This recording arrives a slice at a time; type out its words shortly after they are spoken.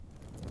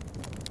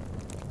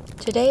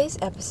Today's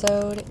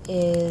episode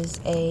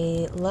is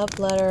a love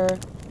letter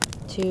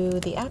to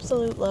the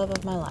absolute love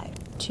of my life,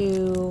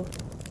 to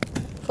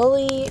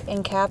fully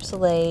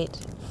encapsulate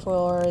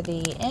for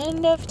the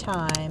end of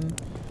time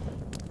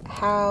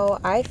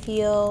how I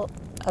feel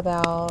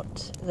about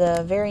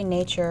the very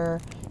nature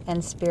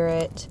and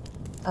spirit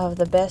of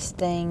the best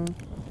thing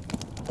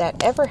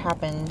that ever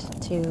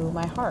happened to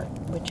my heart,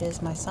 which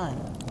is my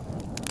son.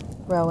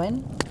 Rowan,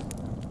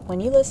 when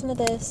you listen to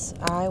this,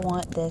 I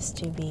want this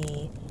to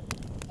be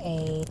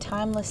a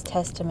timeless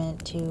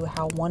testament to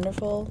how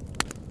wonderful,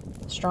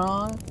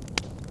 strong,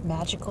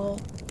 magical,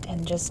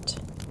 and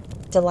just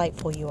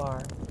delightful you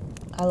are.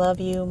 I love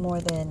you more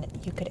than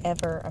you could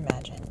ever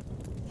imagine.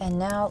 And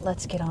now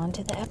let's get on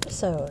to the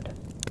episode.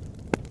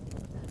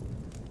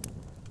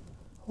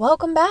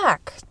 Welcome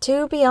back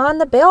to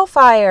Beyond the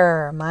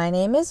Balefire. My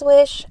name is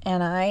Wish,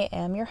 and I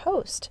am your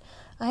host.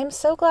 I'm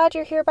so glad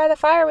you're here by the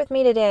fire with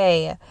me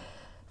today.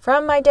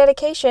 From my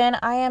dedication,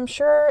 I am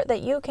sure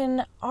that you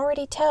can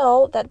already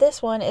tell that this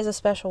one is a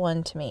special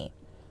one to me.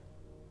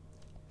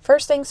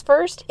 First things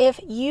first, if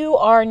you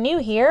are new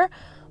here,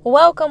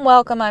 welcome.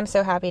 I'm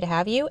so happy to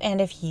have you. And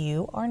if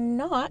you are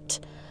not,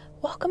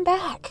 welcome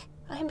back.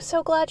 I'm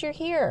so glad you're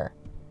here.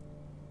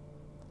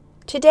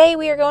 Today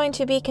we are going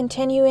to be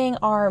continuing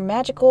our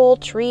magical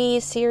tree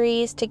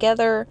series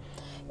together.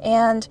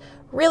 And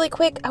really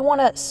quick, I want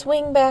to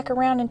swing back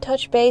around and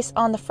touch base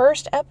on the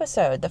first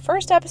episode. The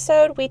first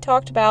episode, we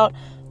talked about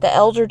the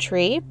elder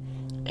tree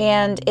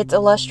and its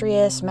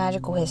illustrious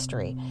magical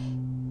history.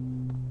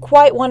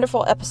 Quite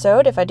wonderful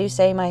episode, if I do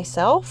say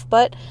myself,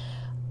 but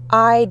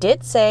I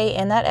did say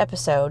in that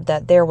episode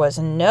that there was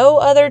no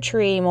other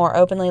tree more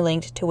openly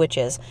linked to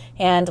witches.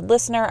 And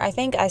listener, I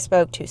think I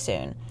spoke too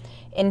soon.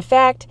 In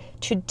fact,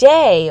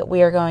 today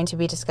we are going to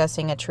be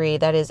discussing a tree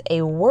that is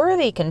a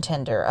worthy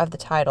contender of the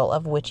title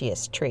of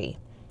witchiest tree.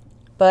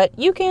 But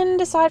you can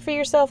decide for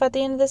yourself at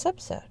the end of this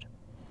episode.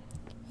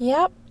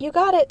 Yep, you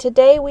got it.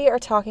 Today we are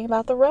talking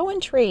about the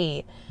Rowan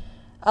tree,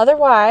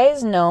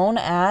 otherwise known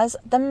as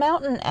the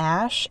mountain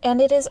ash,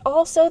 and it is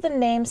also the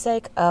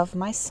namesake of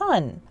my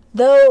son.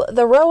 Though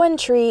the Rowan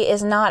tree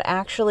is not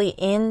actually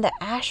in the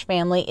ash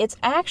family, it's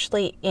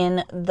actually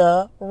in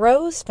the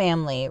rose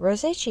family,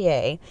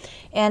 Rosaceae,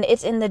 and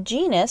it's in the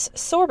genus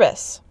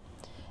Sorbus.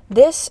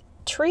 This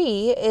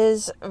tree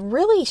is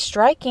really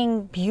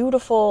striking,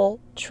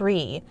 beautiful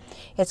tree.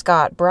 It's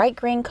got bright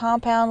green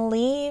compound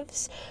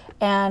leaves,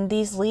 and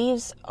these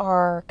leaves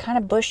are kind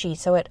of bushy,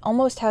 so it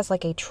almost has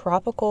like a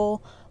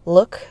tropical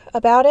look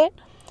about it.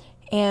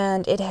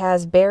 And it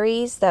has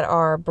berries that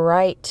are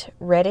bright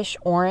reddish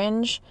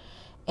orange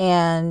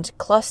and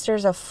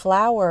clusters of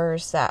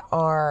flowers that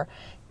are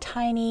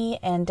tiny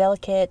and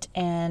delicate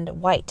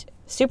and white.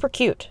 Super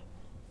cute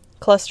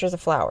clusters of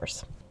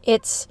flowers.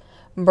 Its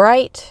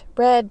bright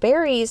red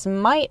berries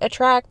might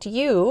attract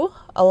you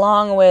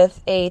along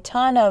with a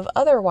ton of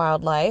other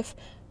wildlife,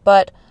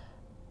 but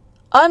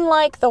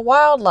unlike the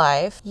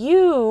wildlife,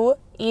 you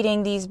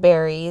eating these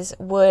berries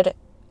would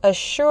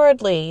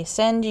assuredly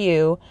send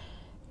you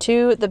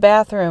to the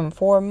bathroom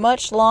for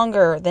much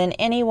longer than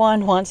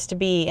anyone wants to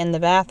be in the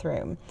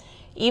bathroom.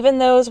 Even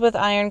those with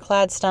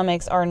ironclad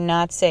stomachs are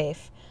not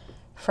safe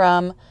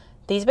from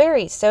these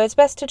berries. So it's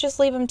best to just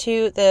leave them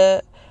to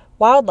the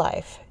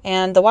wildlife.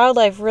 And the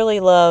wildlife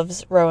really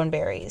loves rowan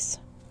berries.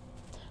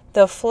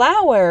 The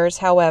flowers,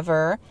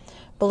 however,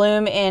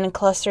 bloom in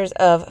clusters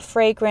of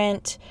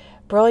fragrant,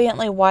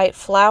 brilliantly white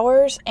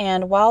flowers.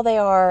 And while they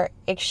are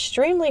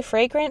extremely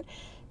fragrant,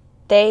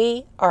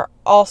 they are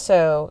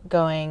also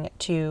going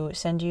to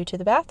send you to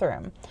the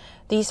bathroom.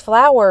 These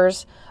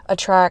flowers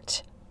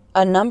attract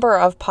a number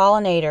of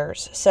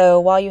pollinators. So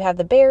while you have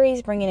the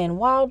berries bringing in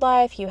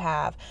wildlife, you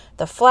have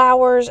the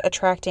flowers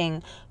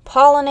attracting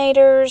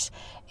pollinators.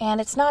 And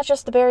it's not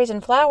just the berries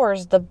and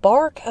flowers. The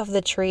bark of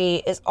the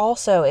tree is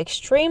also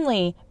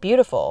extremely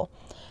beautiful,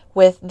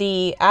 with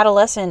the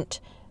adolescent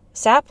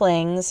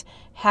saplings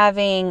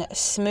having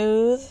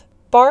smooth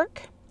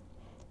bark.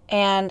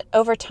 And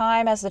over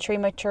time, as the tree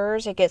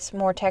matures, it gets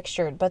more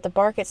textured. But the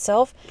bark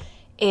itself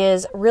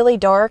is really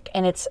dark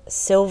and it's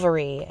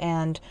silvery.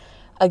 And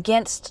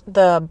against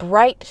the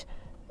bright,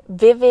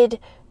 vivid,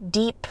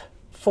 deep,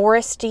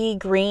 foresty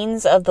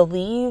greens of the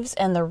leaves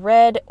and the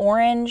red,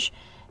 orange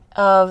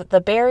of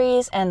the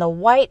berries and the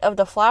white of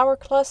the flower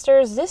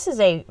clusters, this is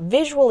a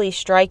visually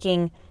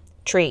striking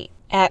tree.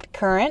 At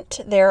current,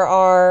 there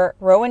are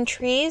rowan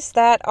trees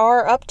that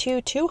are up to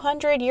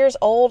 200 years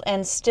old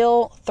and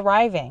still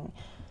thriving.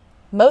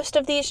 Most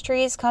of these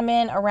trees come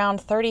in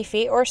around 30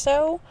 feet or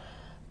so,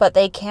 but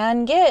they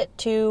can get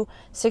to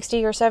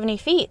 60 or 70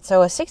 feet.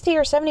 So a 60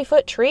 or 70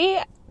 foot tree,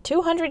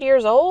 200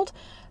 years old,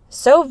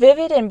 so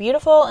vivid and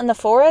beautiful in the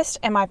forest.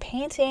 Am I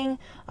painting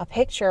a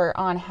picture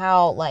on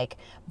how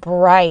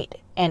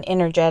bright and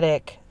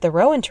energetic the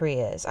rowan tree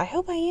is? I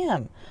hope I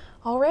am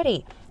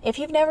already. If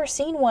you've never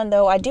seen one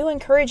though, I do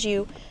encourage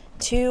you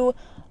to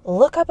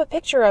look up a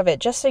picture of it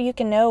just so you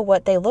can know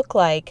what they look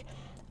like.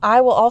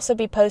 I will also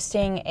be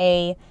posting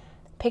a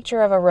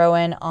picture of a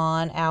rowan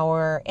on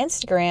our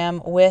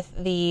Instagram with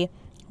the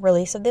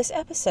release of this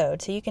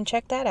episode. So you can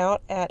check that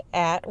out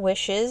at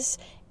wishes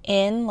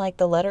in, like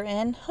the letter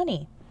N,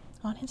 honey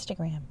on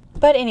Instagram.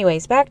 But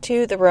anyways, back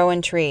to the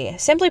Rowan tree.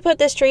 Simply put,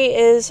 this tree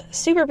is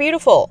super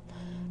beautiful,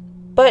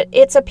 but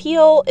its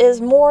appeal is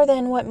more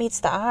than what meets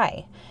the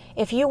eye.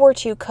 If you were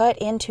to cut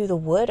into the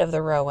wood of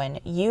the Rowan,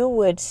 you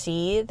would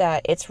see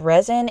that its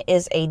resin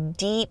is a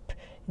deep,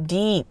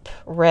 deep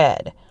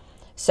red.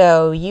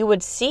 So you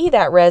would see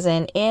that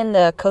resin in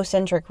the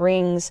concentric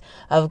rings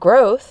of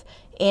growth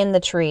in the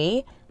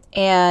tree.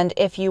 And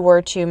if you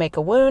were to make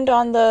a wound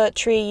on the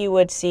tree, you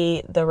would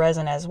see the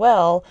resin as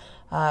well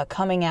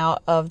coming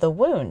out of the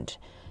wound.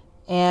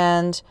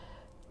 And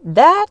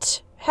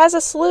that has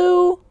a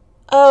slew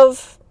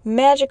of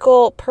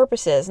magical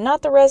purposes,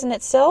 not the resin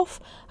itself.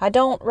 I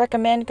don't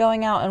recommend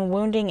going out and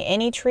wounding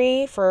any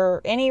tree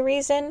for any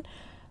reason,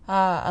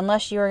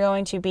 unless you are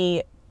going to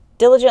be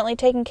diligently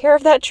taking care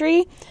of that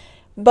tree.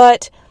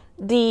 But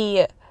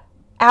the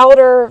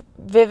outer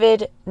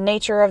vivid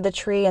nature of the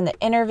tree and the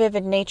inner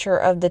vivid nature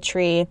of the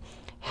tree,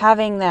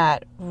 having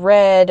that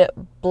red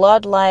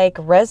blood-like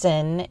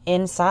resin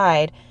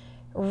inside,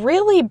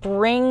 really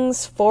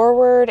brings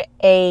forward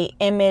a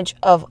image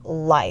of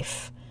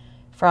life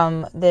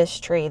from this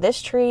tree.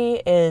 This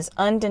tree is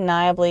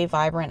undeniably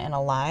vibrant and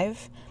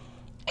alive,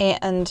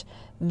 and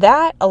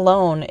that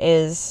alone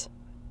is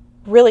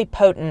really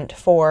potent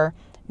for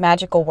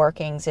magical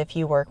workings if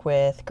you work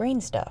with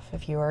green stuff,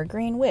 if you are a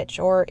green witch,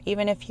 or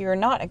even if you're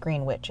not a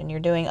green witch and you're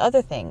doing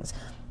other things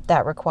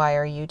that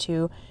require you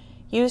to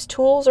use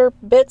tools or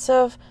bits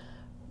of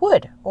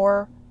wood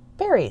or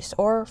berries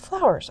or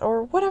flowers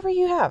or whatever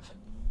you have.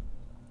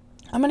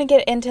 I'm going to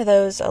get into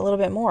those a little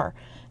bit more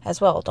as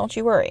well, don't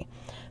you worry.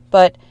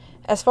 But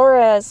as far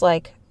as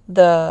like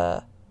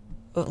the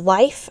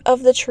life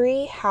of the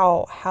tree,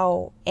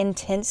 how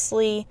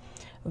intensely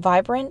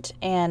vibrant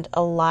and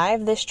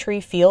alive this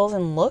tree feels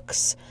and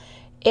looks,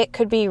 it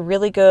could be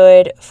really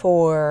good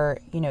for,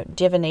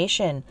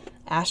 divination,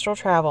 astral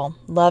travel,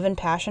 love and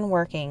passion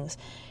workings,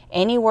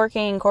 any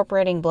working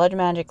incorporating blood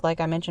magic. Like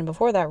I mentioned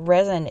before, that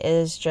resin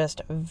is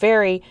just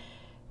very,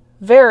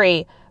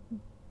 very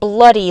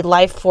bloody,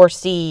 life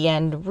forcey,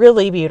 and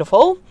really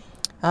beautiful.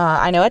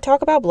 I know I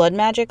talk about blood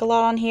magic a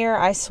lot on here.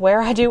 I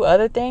swear I do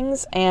other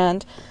things,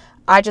 and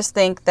I just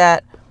think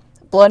that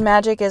blood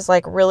magic is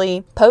like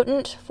really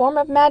potent form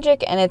of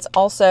magic, and it's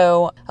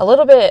also a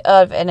little bit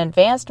of an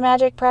advanced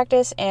magic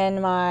practice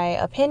in my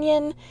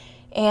opinion,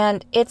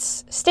 and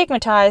it's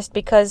stigmatized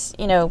because,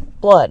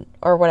 blood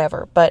or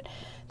whatever. But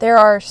there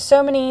are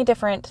so many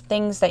different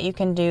things that you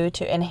can do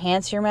to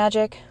enhance your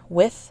magic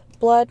with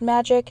blood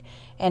magic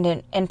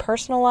and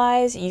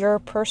personalize your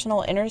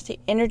personal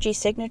energy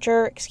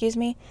signature,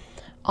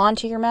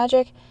 onto your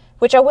magic,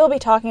 which I will be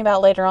talking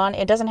about later on.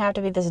 It doesn't have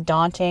to be this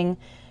daunting,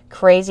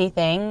 crazy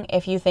thing.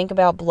 If you think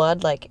about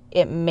blood, like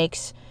it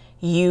makes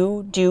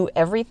you do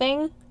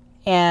everything,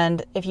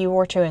 and if you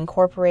were to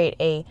incorporate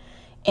a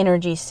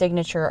energy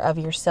signature of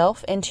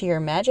yourself into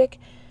your magic,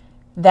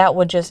 that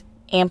would just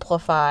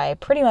amplify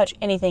pretty much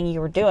anything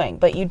you were doing.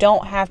 But you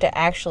don't have to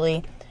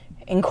actually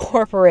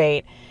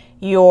incorporate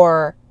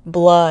your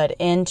blood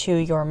into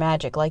your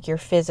magic, like your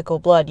physical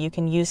blood. You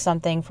can use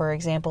something, for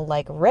example,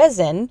 like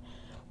resin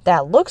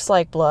that looks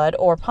like blood,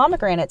 or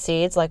pomegranate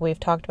seeds, like we've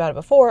talked about it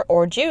before,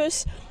 or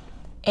juice,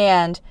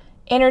 and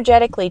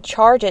energetically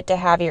charge it to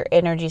have your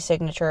energy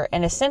signature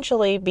and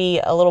essentially be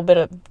a little bit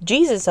of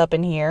Jesus up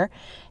in here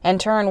and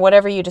turn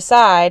whatever you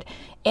decide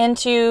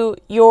into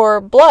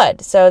your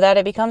blood so that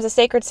it becomes a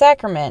sacred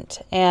sacrament.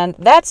 And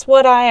that's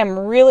what I am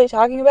really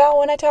talking about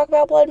when I talk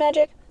about blood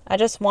magic. I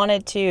just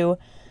wanted to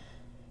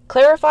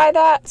clarify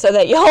that so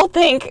that y'all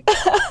think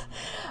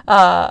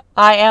I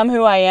am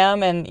who I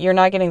am and you're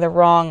not getting the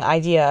wrong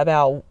idea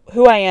about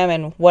who I am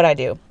and what I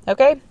do.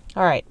 Okay?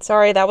 All right.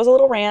 Sorry, that was a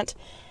little rant.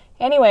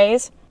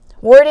 Anyways,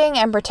 warding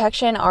and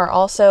protection are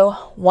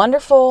also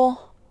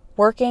wonderful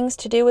workings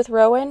to do with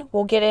Rowan.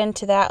 We'll get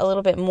into that a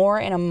little bit more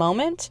in a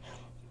moment,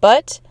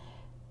 but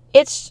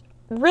it's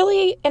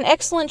really an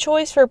excellent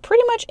choice for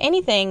pretty much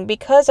anything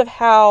because of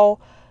how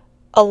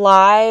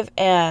alive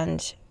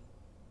and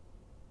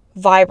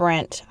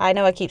vibrant, I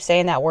know I keep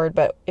saying that word,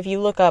 but if you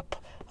look up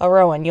a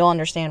Rowan, you'll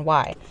understand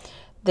why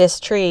this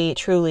tree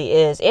truly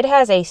is. It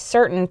has a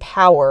certain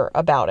power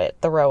about it,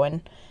 the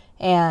Rowan,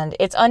 and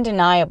it's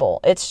undeniable.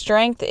 Its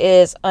strength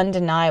is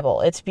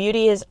undeniable. Its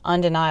beauty is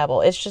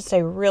undeniable. It's just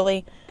a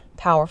really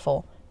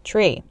powerful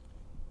tree.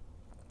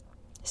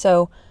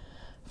 So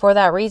for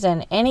that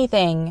reason,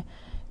 anything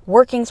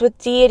workings with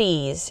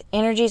deities,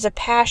 energies of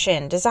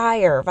passion,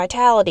 desire,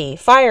 vitality,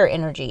 fire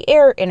energy,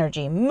 air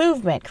energy,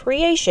 movement,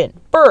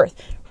 creation,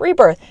 birth,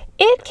 rebirth,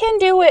 it can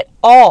do it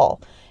all.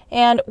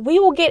 And we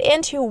will get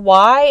into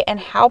why and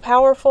how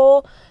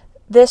powerful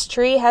this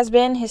tree has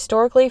been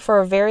historically for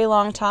a very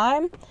long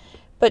time.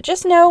 But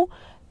just know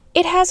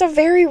it has a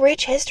very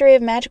rich history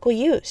of magical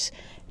use,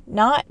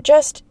 not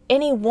just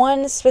any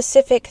one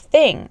specific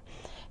thing.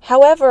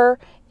 However,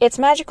 its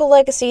magical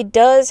legacy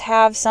does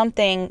have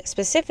something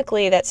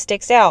specifically that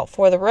sticks out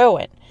for the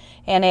Rowan.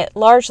 and it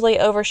largely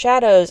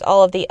overshadows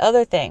all of the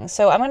other things.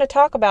 So I'm going to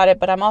talk about it,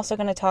 but I'm also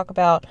going to talk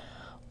about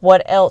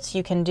what else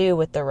you can do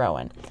with the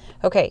Rowan.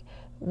 Okay,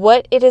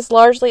 what it is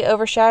largely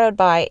overshadowed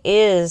by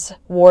is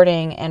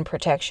warding and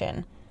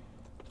protection.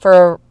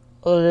 For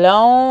a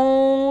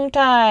long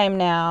time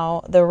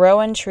now, the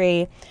Rowan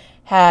tree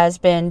has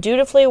been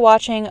dutifully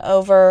watching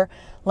over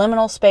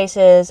liminal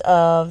spaces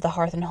of the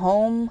hearth and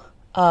home,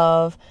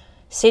 of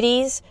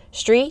cities,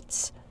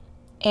 streets,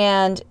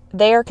 and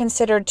they are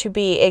considered to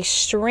be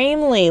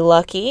extremely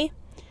lucky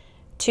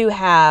to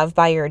have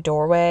by your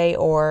doorway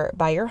or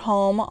by your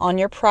home on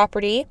your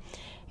property.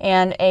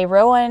 And a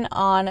Rowan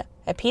on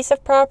a piece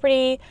of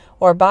property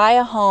or by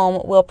a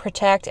home will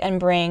protect and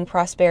bring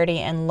prosperity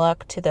and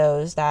luck to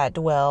those that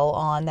dwell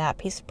on that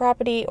piece of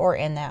property or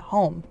in that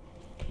home.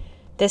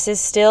 This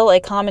is still a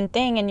common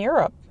thing in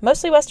Europe,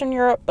 mostly Western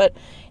Europe, but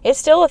it's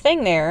still a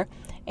thing there,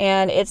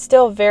 and it's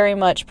still very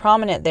much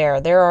prominent there.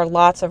 There are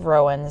lots of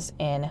Rowans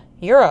in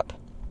Europe.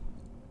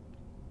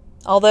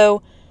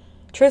 Although,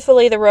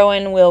 truthfully, the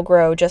Rowan will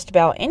grow just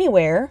about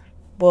anywhere.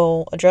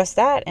 We'll address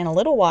that in a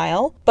little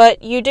while.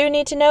 But you do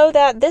need to know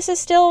that this is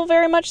still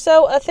very much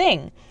so a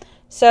thing.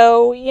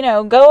 So,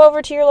 go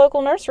over to your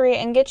local nursery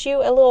and get you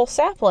a little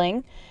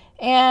sapling.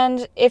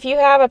 And if you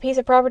have a piece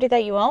of property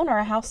that you own or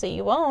a house that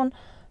you own,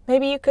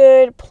 maybe you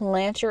could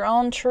plant your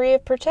own tree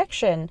of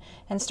protection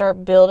and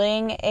start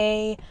building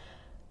a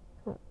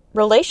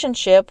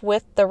relationship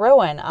with the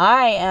Rowan.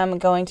 I am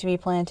going to be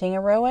planting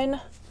a Rowan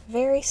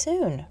very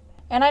soon.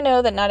 And I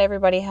know that not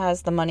everybody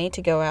has the money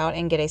to go out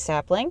and get a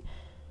sapling,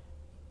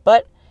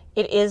 but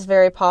it is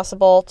very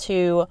possible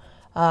to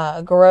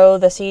grow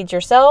the seeds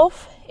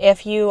yourself.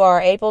 If you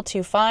are able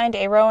to find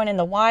a Rowan in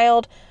the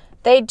wild,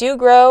 they do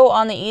grow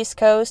on the East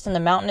Coast and the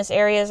mountainous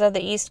areas of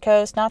the East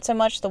Coast, not so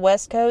much the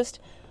West Coast,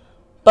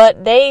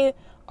 but they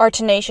are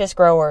tenacious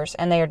growers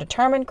and they are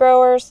determined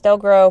growers. They'll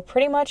grow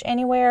pretty much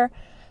anywhere.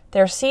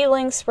 Their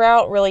seedlings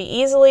sprout really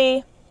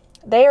easily.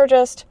 They are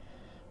just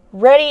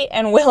ready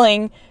and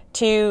willing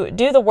to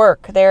do the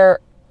work. They're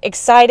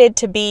excited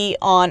to be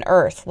on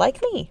Earth,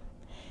 like me.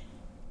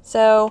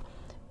 So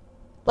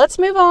let's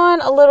move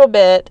on a little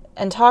bit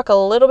and talk a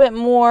little bit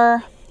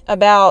more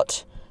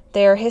about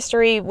their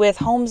history with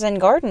homes and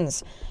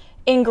gardens.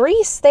 In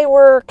Greece, they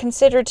were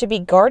considered to be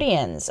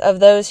guardians of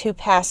those who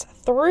pass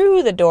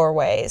through the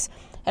doorways.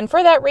 And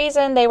for that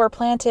reason, they were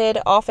planted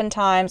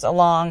oftentimes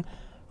along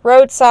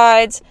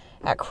roadsides,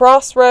 at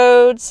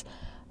crossroads,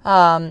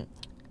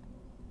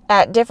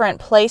 at different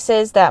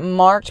places that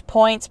marked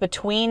points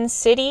between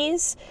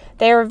cities.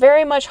 They were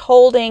very much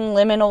holding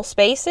liminal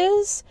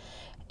spaces.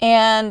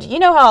 And you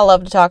know how I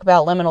love to talk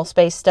about liminal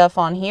space stuff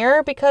on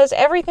here because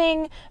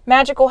everything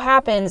magical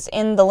happens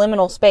in the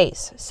liminal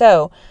space.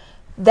 So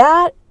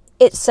that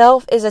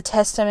itself is a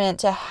testament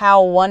to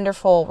how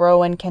wonderful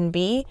Rowan can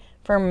be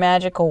for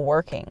magical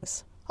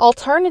workings.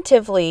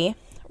 Alternatively,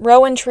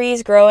 Rowan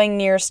trees growing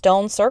near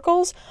stone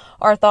circles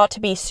are thought to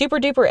be super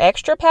duper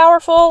extra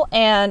powerful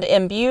and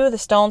imbue the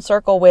stone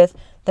circle with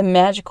the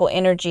magical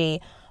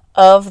energy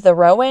of the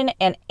Rowan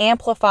and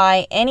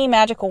amplify any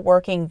magical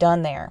working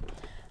done there.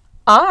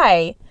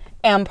 I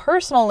am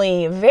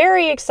personally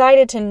very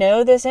excited to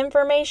know this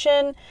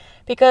information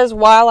because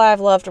while I've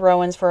loved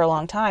Rowans for a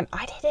long time,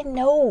 I didn't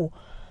know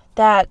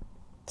that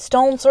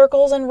stone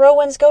circles and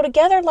Rowans go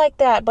together like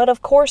that, but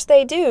of course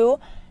they do.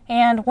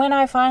 And when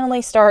I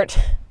finally start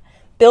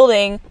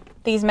building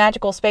these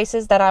magical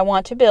spaces that I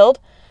want to build,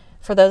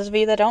 for those of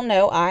you that don't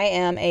know, I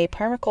am a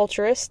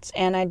permaculturist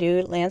and I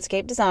do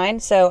landscape design,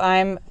 so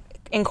I'm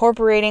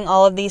incorporating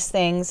all of these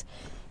things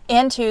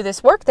into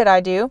this work that I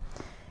do.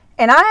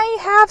 And I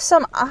have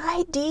some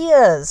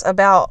ideas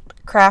about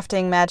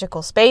crafting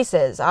magical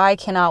spaces. I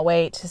cannot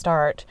wait to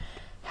start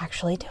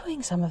actually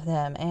doing some of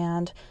them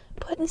and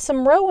putting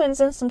some Rowans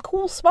in some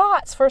cool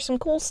spots for some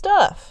cool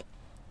stuff.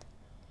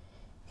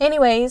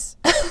 Anyways,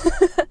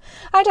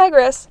 I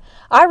digress.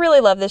 I really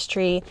love this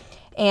tree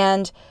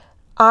and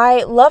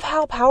I love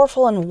how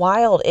powerful and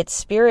wild its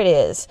spirit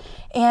is.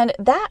 And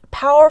that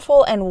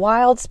powerful and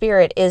wild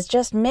spirit is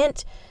just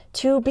meant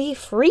to be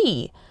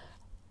free.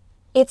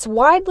 It's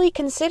widely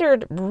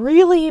considered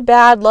really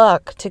bad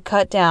luck to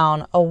cut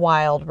down a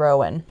wild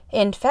Rowan.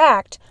 In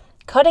fact,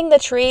 cutting the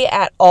tree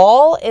at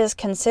all is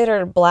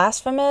considered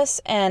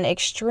blasphemous and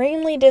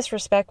extremely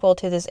disrespectful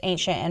to this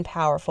ancient and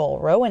powerful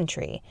Rowan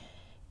tree,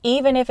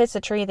 even if it's a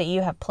tree that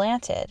you have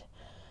planted.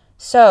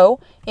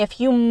 So, if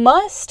you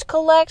must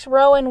collect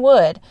Rowan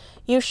wood,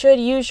 you should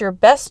use your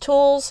best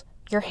tools,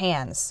 your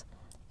hands.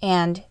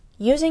 And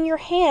using your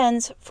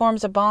hands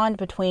forms a bond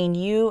between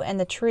you and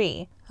the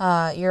tree.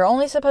 You're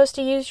only supposed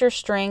to use your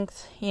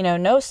strength,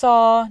 no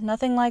saw,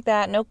 nothing like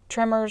that, no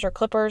trimmers or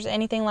clippers,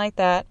 anything like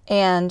that,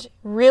 and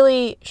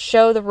really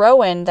show the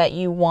Rowan that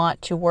you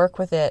want to work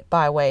with it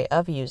by way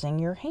of using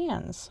your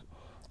hands.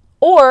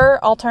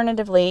 Or,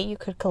 alternatively, you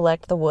could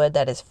collect the wood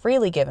that is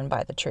freely given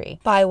by the tree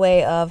by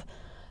way of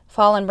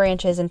fallen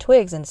branches and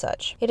twigs and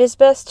such. It is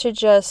best to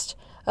just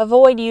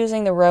avoid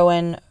using the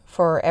Rowan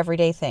for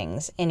everyday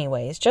things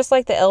anyways. Just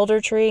like the elder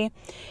tree,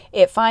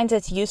 it finds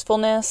its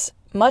usefulness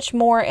much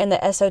more in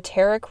the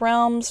esoteric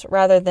realms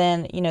rather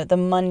than, the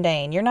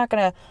mundane. You're not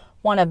going to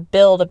want to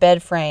build a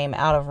bed frame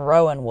out of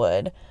Rowan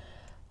wood.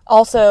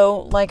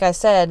 Also, like I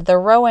said, the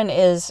Rowan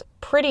is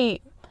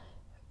pretty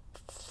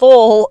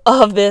full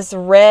of this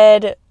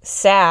red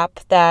sap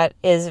that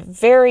is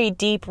very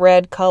deep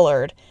red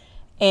colored,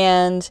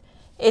 and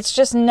it's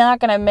just not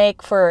going to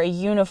make for a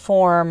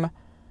uniform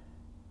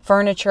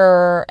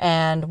furniture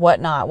and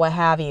whatnot, what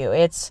have you.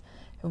 It's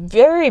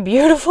very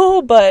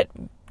beautiful, but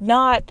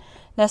not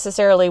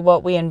necessarily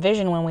what we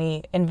envision when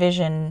we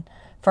envision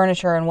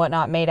furniture and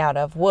whatnot made out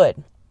of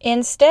wood.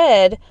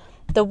 Instead,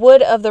 the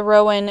wood of the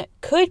Rowan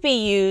could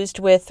be used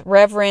with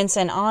reverence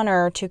and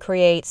honor to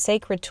create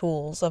sacred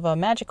tools of a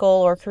magical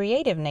or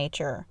creative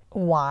nature.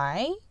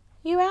 Why,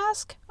 you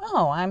ask?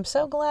 Oh, I'm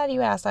so glad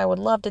you asked. I would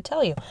love to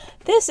tell you.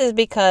 This is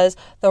because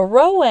the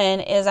Rowan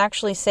is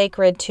actually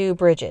sacred to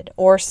Brigid,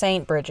 or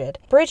Saint Brigid.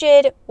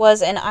 Brigid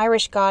was an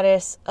Irish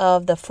goddess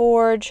of the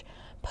forge,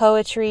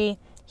 poetry,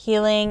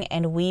 healing,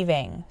 and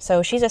weaving.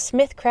 So she's a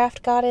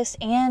smithcraft goddess,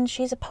 and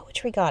she's a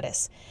poetry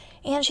goddess,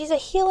 and she's a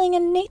healing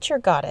and nature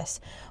goddess,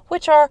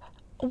 which are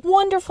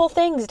wonderful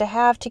things to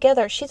have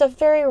together. She's a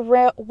very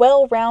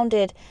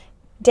well-rounded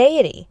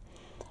deity.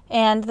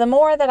 And the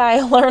more that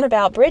I learn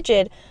about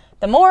Brigid,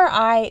 the more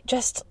I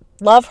just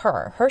love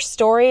her. Her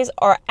stories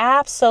are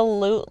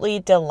absolutely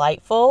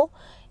delightful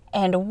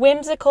and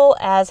whimsical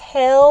as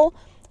hell.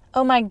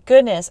 Oh my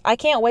goodness, I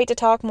can't wait to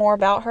talk more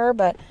about her,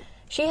 but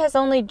she has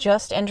only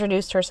just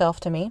introduced herself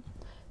to me,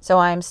 so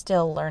I'm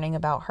still learning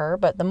about her.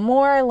 But the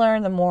more I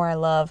learn, the more I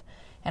love,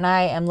 and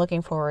I am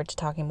looking forward to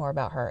talking more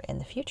about her in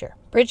the future.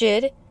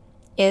 Brigid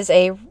is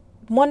a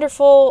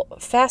wonderful,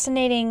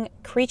 fascinating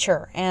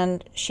creature,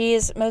 and she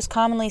is most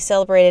commonly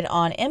celebrated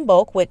on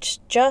Imbolc, which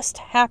just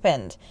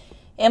happened.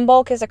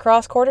 Imbolc is a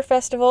cross-quarter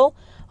festival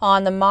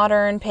on the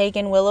modern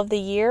pagan will of the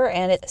year,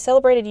 and it's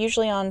celebrated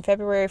usually on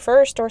February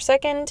 1st or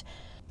 2nd.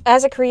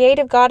 As a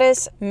creative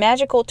goddess,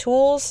 magical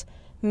tools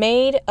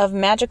made of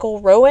magical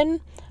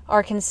Rowan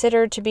are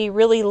considered to be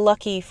really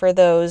lucky for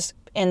those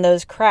in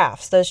those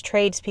crafts, those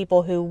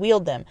tradespeople who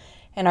wield them,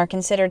 and are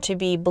considered to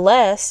be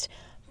blessed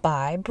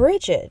by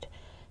Brigid.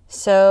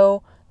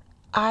 So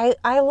I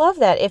love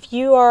that. If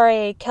you are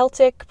a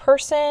Celtic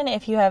person,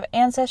 if you have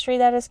ancestry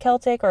that is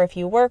Celtic, or if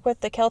you work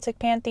with the Celtic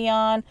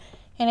pantheon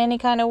in any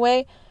kind of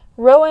way,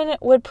 Rowan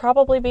would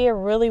probably be a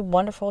really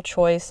wonderful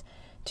choice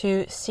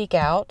to seek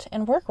out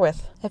and work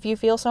with if you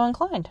feel so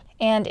inclined.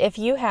 And if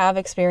you have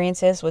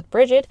experiences with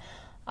Brigid,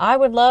 I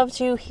would love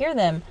to hear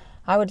them.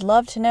 I would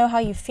love to know how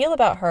you feel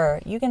about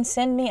her. You can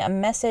send me a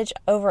message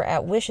over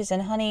at Wishes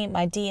and Honey.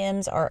 My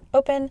DMs are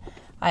open.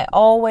 I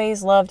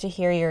always love to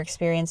hear your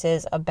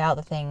experiences about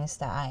the things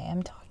that I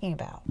am talking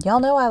about. Y'all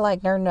know I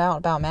like nerding out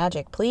about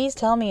magic. Please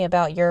tell me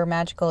about your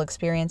magical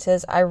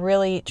experiences. I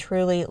really,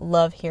 truly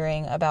love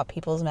hearing about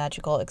people's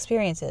magical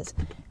experiences.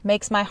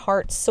 Makes my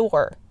heart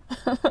soar.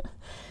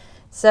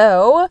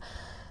 So,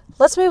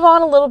 let's move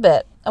on a little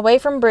bit. Away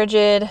from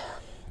Brigid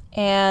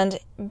and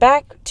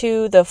back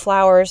to the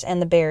flowers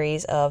and the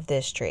berries of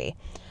this tree.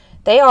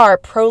 They are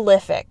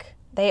prolific.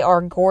 They are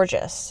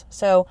gorgeous.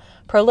 So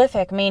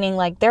prolific meaning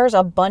like there's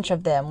a bunch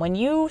of them. When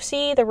you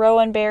see the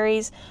rowan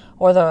berries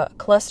or the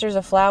clusters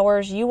of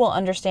flowers, you will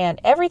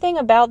understand everything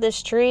about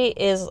this tree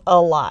is a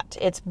lot.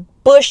 It's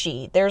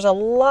bushy. There's a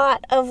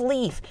lot of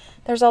leaf.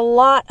 There's a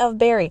lot of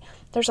berry.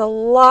 There's a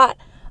lot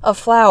of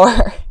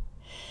flower.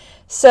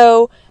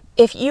 So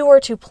if you were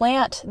to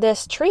plant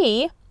this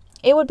tree,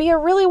 it would be a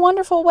really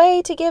wonderful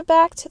way to give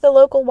back to the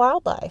local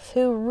wildlife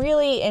who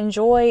really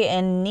enjoy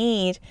and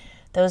need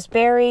those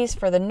berries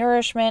for the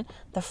nourishment,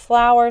 the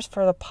flowers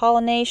for the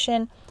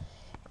pollination,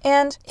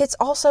 and it's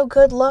also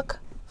good luck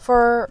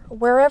for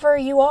wherever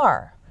you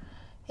are.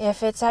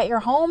 If it's at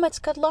your home, it's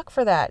good luck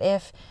for that.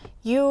 If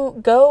you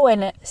go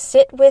and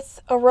sit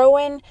with a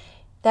rowan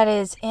that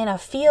is in a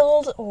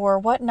field or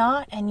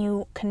whatnot, and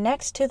you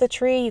connect to the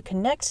tree, you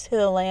connect to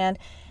the land,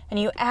 and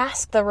you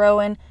ask the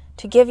rowan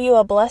to give you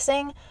a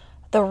blessing,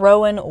 the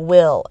rowan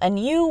will. And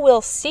you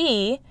will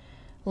see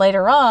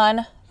later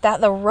on that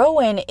the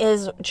rowan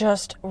is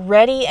just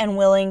ready and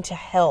willing to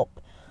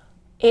help.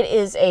 It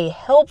is a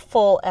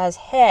helpful as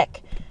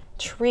heck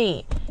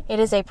tree. It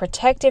is a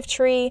protective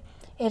tree.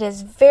 It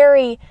is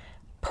very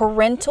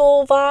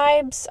parental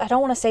vibes. I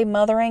don't want to say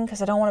mothering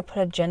because I don't want to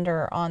put a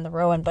gender on the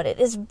rowan, but it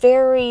is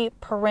very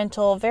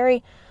parental,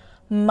 very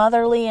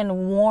motherly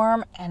and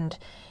warm and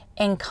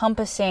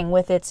encompassing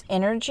with its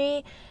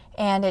energy,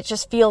 and it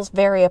just feels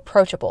very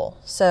approachable.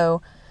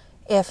 So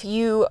if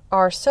you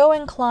are so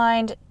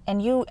inclined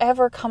and you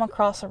ever come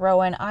across a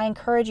rowan, I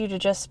encourage you to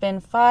just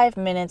spend 5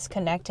 minutes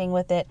connecting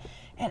with it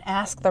and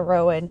ask the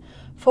rowan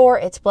for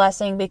its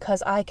blessing,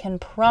 because I can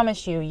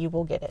promise you, you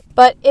will get it.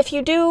 But if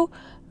you do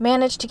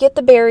manage to get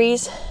the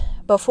berries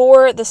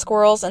before the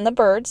squirrels and the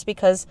birds,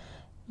 because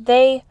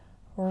they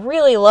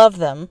really love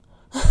them,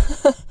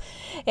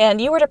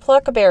 and you were to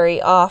pluck a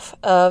berry off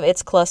of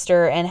its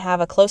cluster and have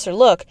a closer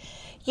look,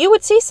 you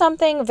would see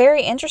something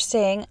very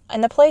interesting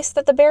in the place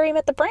that the berry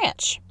met the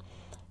branch.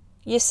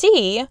 You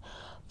see,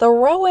 The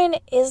rowan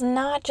is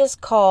not just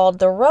called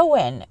the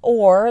rowan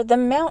or the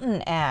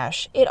mountain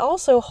ash. It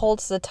also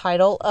holds the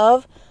title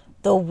of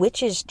the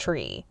witch's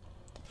tree.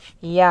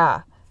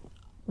 Yeah,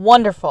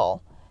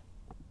 wonderful.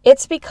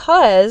 It's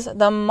because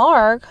the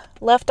mark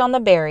left on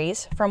the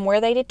berries from where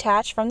they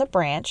detach from the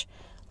branch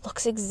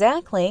looks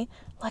exactly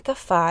like a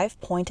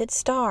 5-pointed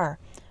star,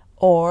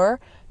 or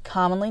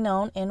commonly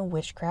known in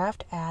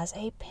witchcraft as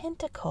a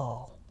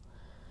pentacle.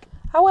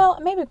 Oh,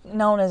 well, maybe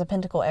known as a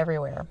pentacle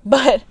everywhere,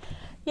 but,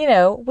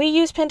 we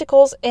use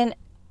pentacles in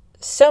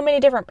so many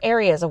different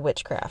areas of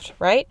witchcraft,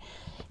 right?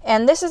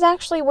 And this is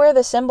actually where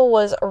the symbol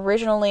was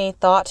originally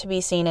thought to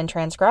be seen and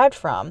transcribed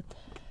from.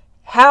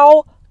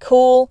 How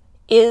cool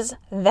is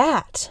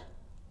that?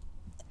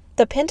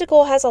 The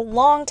pentacle has a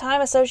long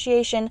time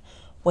association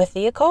with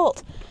the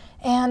occult.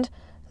 And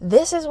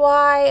this is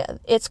why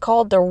it's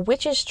called the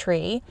witch's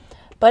tree,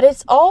 but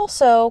it's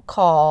also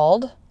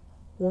called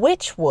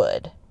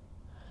Witchwood.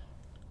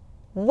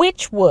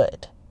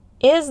 Witchwood.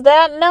 Is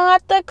that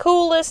not the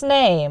coolest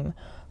name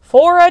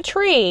for a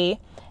tree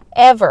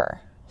ever?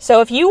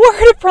 So if you were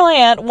to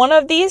plant one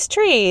of these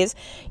trees,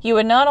 you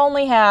would not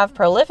only have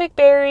prolific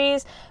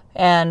berries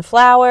and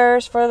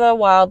flowers for the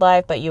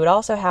wildlife, but you would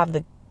also have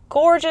the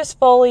gorgeous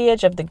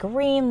foliage of the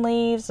green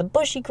leaves, the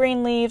bushy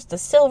green leaves, the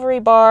silvery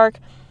bark,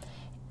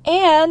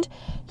 and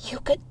you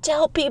could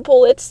tell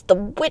people it's the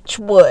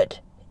witchwood.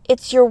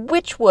 It's your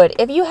witchwood.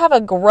 If you have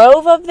a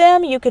grove of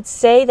them, you could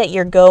say that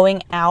you're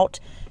going out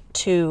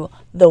to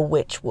the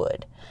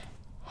witchwood.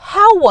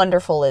 How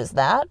wonderful is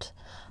that?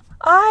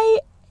 I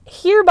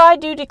hereby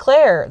do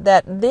declare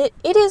that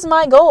it is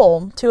my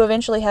goal to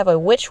eventually have a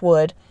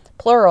witchwood,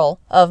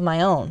 plural, of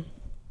my own.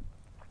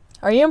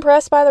 Are you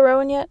impressed by the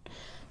rowan yet?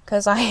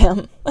 Because I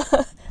am.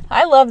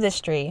 I love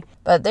this tree,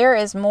 but there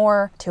is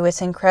more to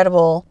its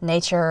incredible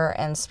nature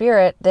and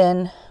spirit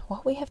than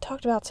what we have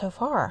talked about so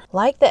far.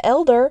 Like the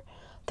elder,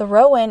 the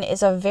rowan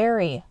is a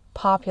very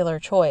popular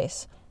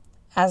choice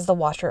as the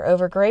watcher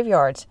over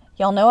graveyards.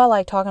 Y'all know I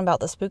like talking about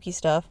the spooky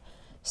stuff.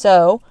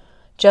 So,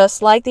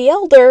 just like the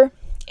elder,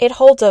 it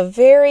holds a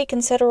very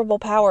considerable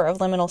power of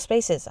liminal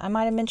spaces. I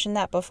might have mentioned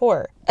that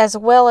before. As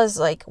well as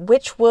like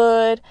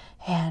Witchwood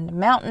and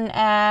Mountain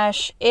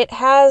Ash, it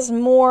has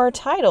more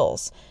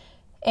titles,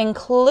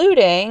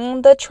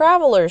 including the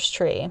Traveler's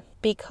Tree,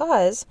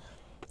 because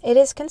it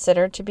is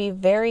considered to be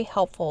very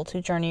helpful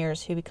to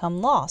journeyers who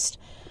become lost,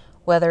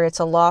 whether it's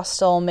a lost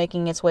soul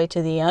making its way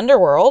to the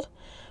underworld,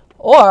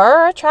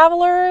 or a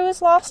traveler who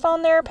is lost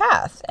on their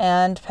path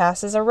and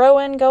passes a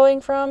rowan going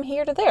from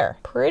here to there.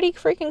 Pretty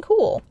freaking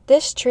cool.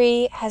 This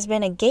tree has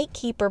been a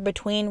gatekeeper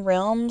between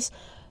realms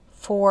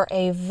for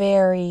a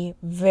very,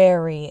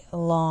 very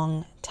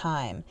long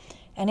time.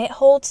 And it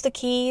holds the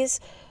keys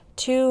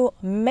to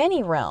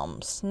many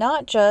realms,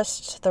 not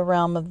just the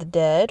realm of the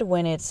dead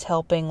when it's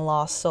helping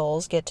lost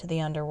souls get to the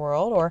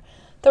underworld, or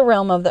the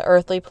realm of the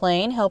earthly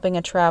plane helping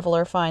a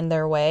traveler find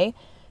their way.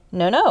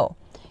 No.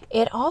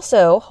 It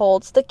also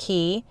holds the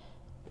key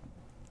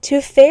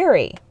to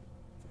fairy.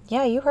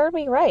 Yeah, you heard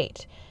me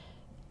right.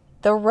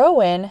 The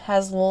rowan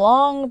has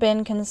long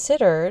been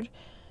considered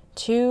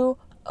to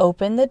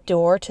open the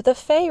door to the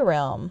fae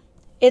realm.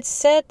 It's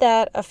said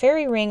that a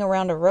fairy ring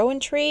around a rowan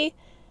tree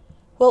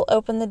will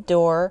open the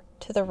door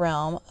to the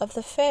realm of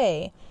the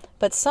fae.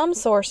 But some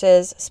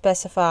sources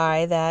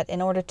specify that in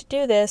order to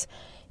do this,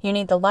 you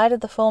need the light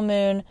of the full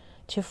moon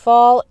to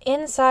fall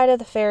inside of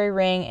the fairy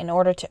ring in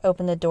order to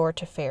open the door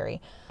to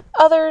fairy.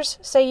 Others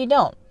say you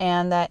don't,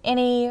 and that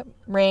any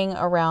ring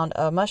around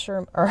a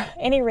mushroom or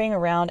any ring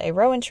around a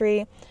rowan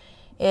tree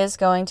is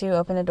going to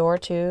open the door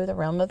to the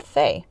realm of the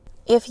fae.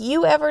 If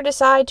you ever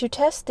decide to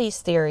test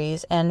these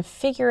theories and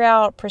figure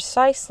out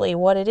precisely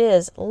what it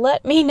is,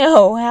 let me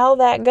know how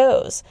that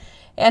goes.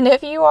 And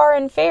if you are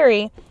in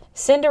fairy,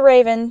 send a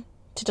raven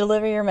to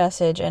deliver your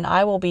message, and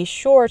I will be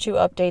sure to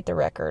update the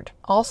record.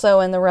 Also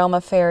in the realm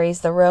of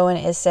fairies, the rowan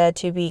is said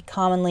to be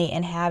commonly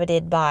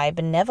inhabited by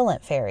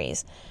benevolent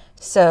fairies.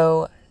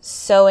 So,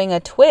 sewing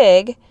a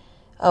twig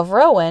of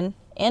rowan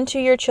into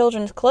your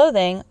children's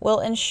clothing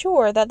will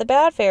ensure that the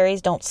bad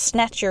fairies don't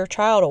snatch your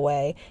child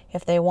away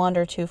if they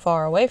wander too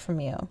far away from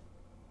you.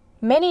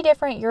 Many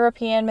different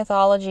European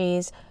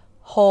mythologies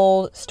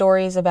hold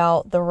stories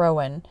about the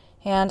rowan,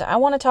 and I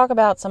want to talk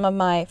about some of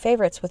my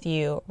favorites with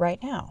you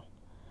right now.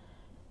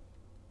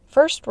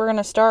 First, we're going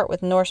to start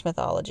with Norse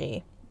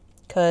mythology,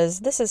 because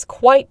this is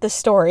quite the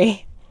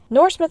story.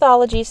 Norse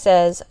mythology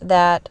says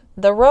that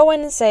the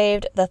rowan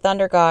saved the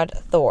thunder god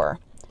Thor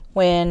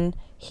when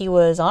he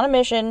was on a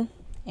mission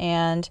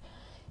and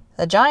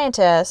the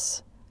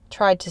giantess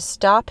tried to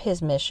stop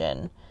his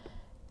mission.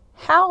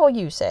 How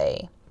you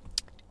say?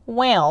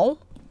 Well,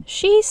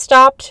 she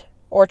stopped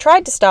or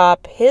tried to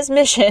stop his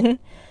mission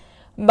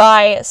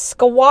by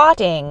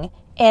squatting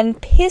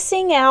and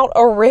pissing out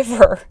a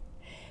river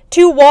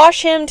to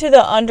wash him to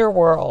the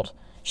underworld.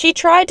 She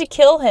tried to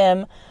kill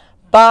him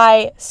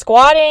by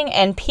squatting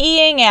and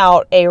peeing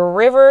out a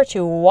river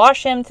to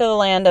wash him to the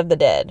land of the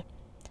dead.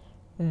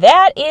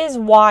 That is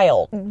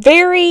wild.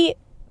 Very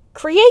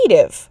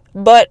creative,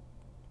 but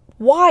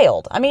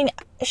wild. I mean,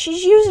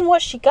 she's using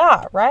what she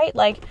got, right?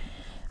 Like,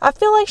 I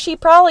feel like she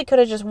probably could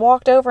have just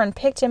walked over and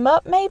picked him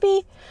up,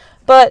 maybe.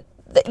 But,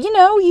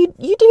 you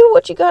do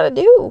what you gotta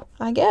do,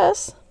 I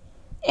guess.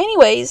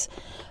 Anyways,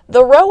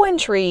 the Rowan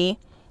tree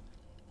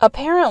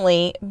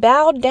apparently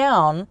bowed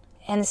down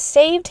and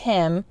saved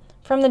him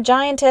from the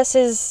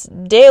giantess's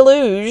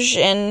deluge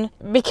and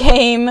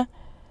became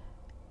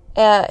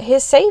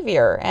his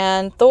savior.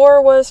 And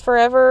Thor was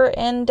forever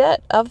in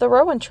debt of the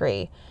Rowan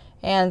tree.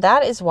 And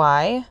that is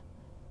why,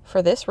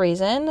 for this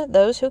reason,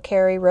 those who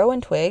carry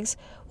Rowan twigs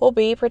will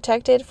be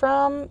protected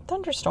from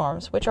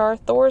thunderstorms, which are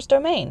Thor's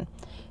domain,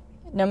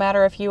 no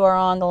matter if you are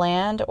on the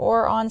land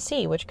or on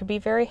sea, which could be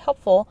very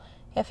helpful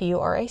if you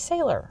are a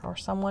sailor or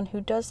someone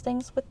who does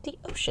things with the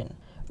ocean.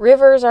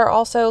 Rivers are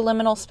also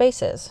liminal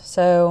spaces,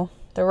 so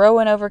the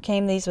Rowan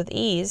overcame these with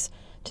ease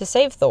to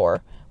save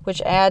Thor,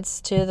 which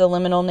adds to the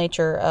liminal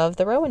nature of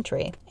the Rowan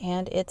tree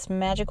and its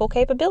magical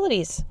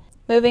capabilities.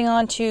 Moving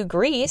on to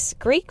Greece,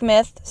 Greek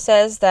myth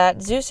says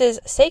that Zeus's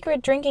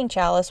sacred drinking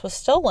chalice was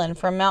stolen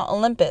from Mount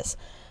Olympus.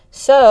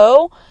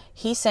 So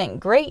he sent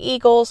great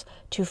eagles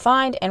to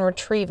find and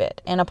retrieve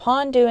it. And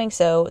upon doing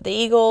so, the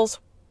eagles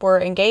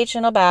were engaged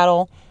in a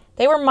battle.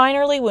 They were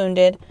minorly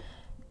wounded,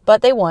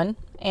 but they won.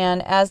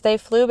 And as they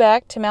flew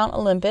back to Mount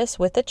Olympus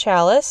with the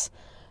chalice,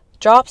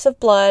 drops of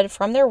blood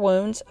from their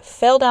wounds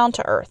fell down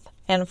to earth.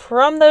 And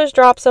from those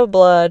drops of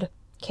blood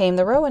came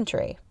the Rowan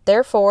tree.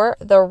 Therefore,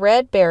 the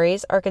red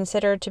berries are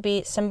considered to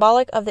be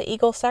symbolic of the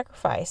eagle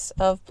sacrifice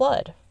of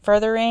blood,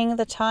 furthering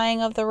the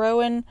tying of the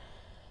Rowan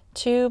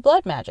to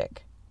blood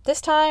magic. This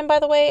time by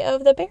the way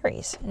of the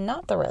berries,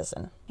 not the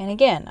resin. And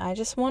again, I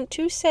just want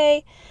to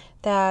say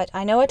that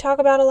I know I talk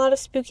about a lot of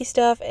spooky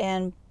stuff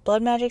and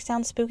blood magic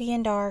sounds spooky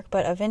and dark,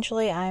 but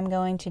eventually I'm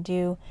going to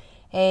do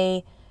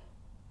a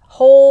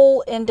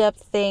whole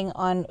in-depth thing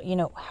on,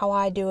 how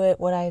I do it,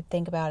 what I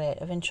think about it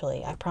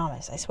eventually. I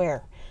promise, I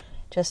swear.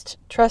 Just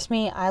trust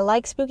me, I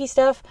like spooky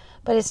stuff,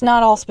 but it's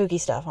not all spooky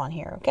stuff on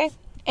here, okay?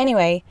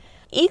 Anyway,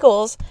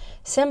 eagles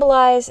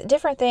symbolize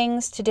different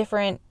things to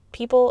different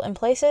people and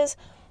places,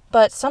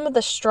 but some of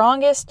the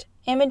strongest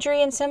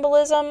imagery and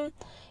symbolism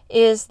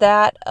is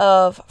that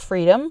of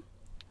freedom,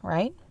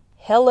 right?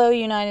 Hello,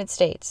 United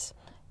States.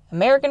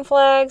 American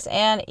flags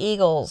and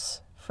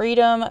eagles.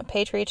 Freedom,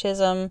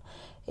 patriotism,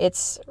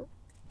 it's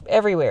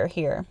everywhere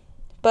here.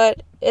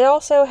 But it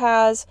also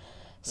has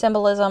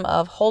symbolism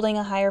of holding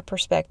a higher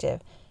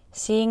perspective,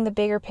 seeing the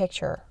bigger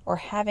picture, or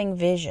having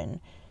vision,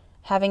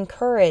 having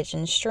courage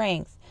and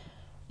strength.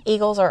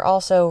 Eagles are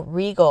also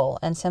regal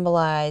and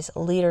symbolize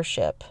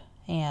leadership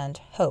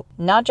and hope.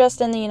 Not just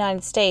in the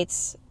United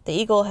States, the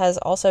eagle has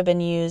also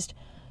been used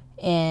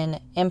in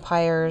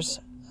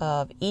empires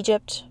of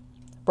Egypt,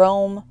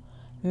 Rome,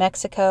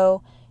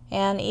 Mexico,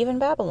 and even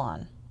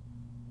Babylon.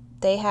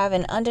 They have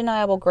an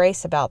undeniable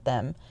grace about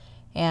them,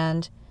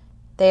 and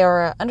they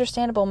are an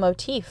understandable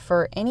motif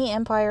for any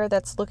empire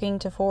that's looking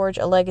to forge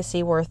a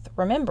legacy worth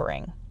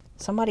remembering.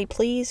 Somebody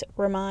please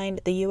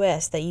remind the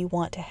U.S. that you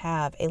want to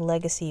have a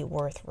legacy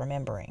worth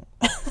remembering.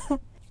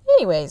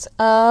 Anyways,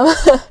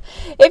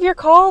 if you're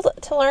called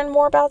to learn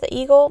more about the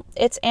eagle,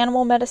 its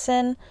animal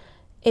medicine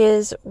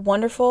is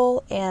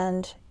wonderful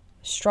and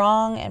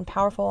strong and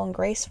powerful and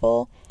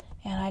graceful.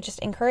 And I just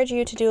encourage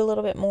you to do a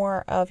little bit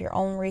more of your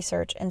own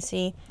research and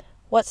see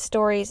what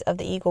stories of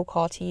the eagle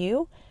call to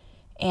you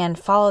and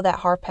follow that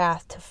heart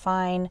path to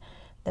find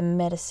the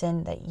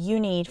medicine that you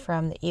need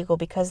from the eagle,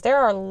 because there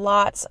are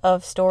lots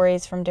of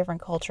stories from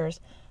different cultures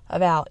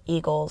about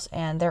eagles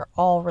and they're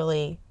all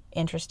really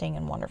interesting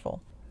and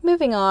wonderful.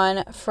 Moving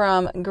on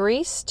from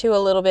Greece to a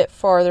little bit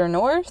farther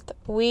north,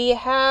 we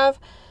have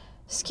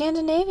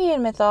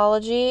Scandinavian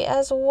mythology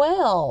as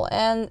well.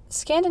 And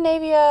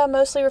Scandinavia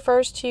mostly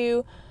refers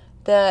to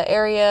the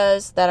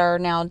areas that are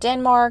now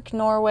Denmark,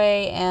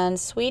 Norway, and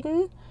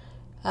Sweden,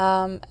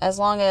 as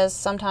long as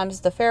sometimes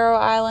the Faroe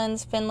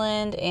Islands,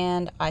 Finland,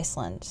 and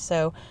Iceland.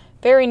 So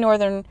very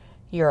northern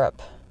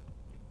Europe.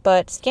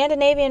 But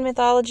Scandinavian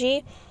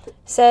mythology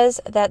says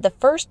that the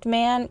first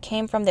man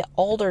came from the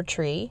alder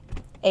tree,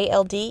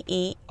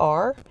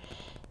 Alder,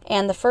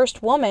 and the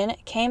first woman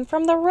came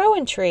from the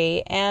rowan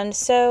tree, and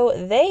so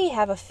they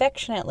have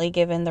affectionately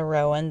given the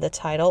rowan the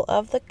title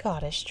of the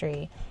goddess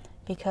tree,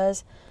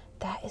 because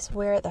that is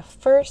where the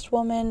first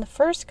woman, the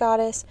first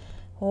goddess,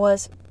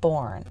 was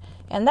born.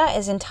 And that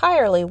is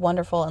entirely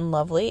wonderful and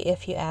lovely,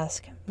 if you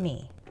ask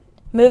me.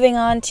 Moving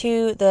on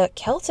to the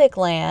Celtic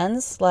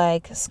lands,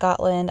 like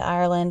Scotland,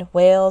 Ireland,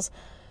 Wales,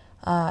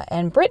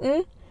 and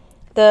Britain,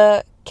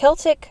 the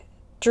Celtic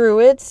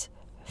Druids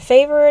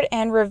favored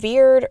and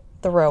revered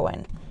the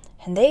rowan,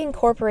 and they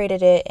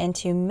incorporated it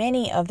into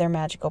many of their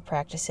magical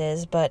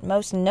practices, but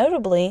most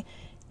notably,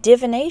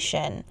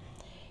 divination.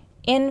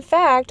 In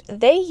fact,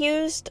 they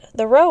used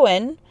the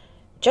rowan,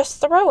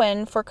 just the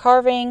rowan, for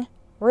carving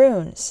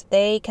runes.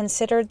 They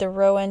considered the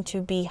rowan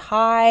to be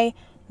high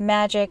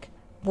magic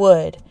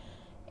wood,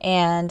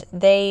 and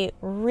they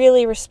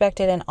really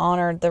respected and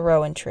honored the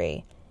rowan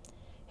tree.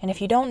 And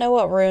if you don't know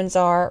what runes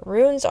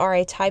are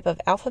a type of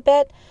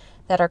alphabet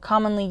that are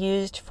commonly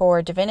used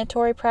for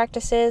divinatory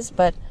practices,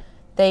 but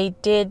they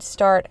did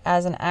start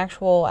as an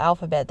actual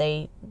alphabet.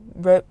 They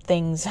wrote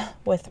things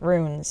with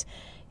runes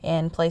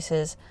in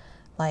places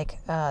like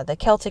the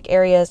Celtic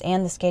areas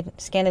and the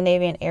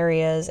Scandinavian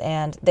areas,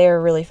 and they're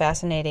really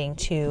fascinating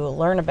to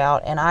learn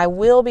about. And I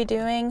will be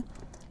doing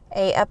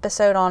a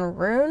episode on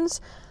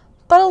runes,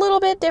 but a little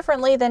bit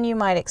differently than you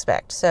might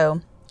expect.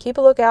 So keep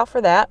a lookout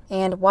for that.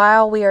 And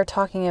while we are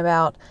talking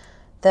about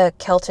the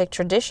Celtic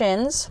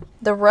traditions,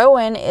 the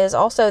Rowan is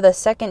also the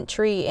second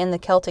tree in the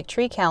Celtic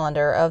tree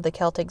calendar of the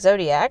Celtic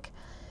zodiac,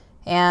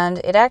 and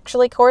it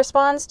actually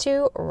corresponds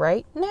to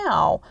right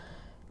now.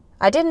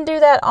 I didn't do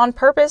that on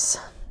purpose,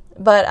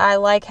 but I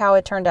like how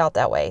it turned out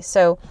that way.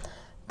 So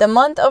the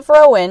month of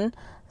Rowan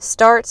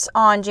starts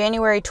on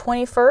January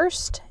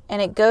 21st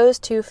and it goes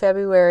to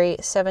February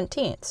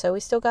 17th. So we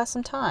still got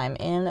some time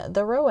in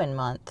the Rowan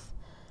month.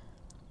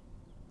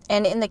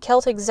 And in the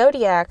Celtic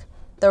zodiac,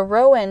 the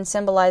Rowan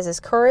symbolizes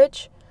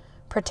courage,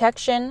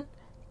 protection,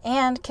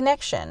 and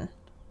connection.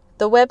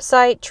 The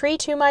website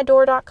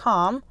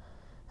treetomydoor.com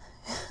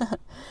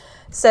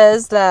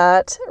says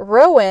that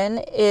Rowan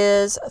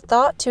is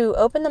thought to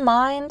open the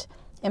mind,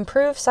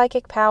 improve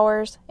psychic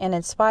powers, and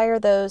inspire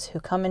those who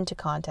come into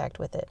contact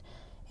with it.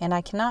 And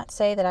I cannot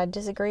say that I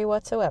disagree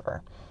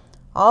whatsoever.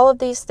 All of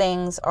these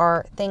things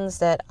are things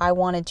that I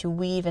wanted to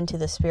weave into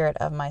the spirit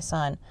of my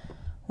son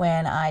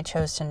when I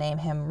chose to name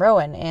him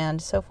Rowan.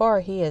 And so far,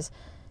 he is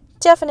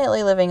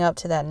definitely living up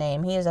to that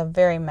name. He is a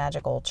very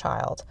magical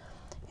child.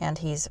 And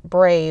he's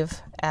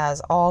brave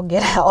as all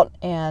get out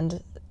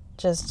and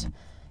just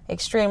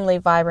extremely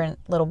vibrant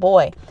little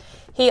boy.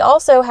 He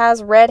also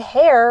has red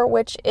hair,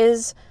 which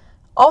is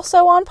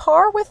also on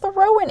par with the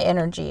Rowan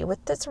energy,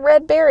 with its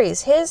red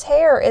berries. His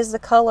hair is the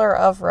color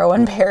of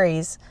Rowan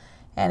berries,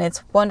 and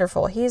it's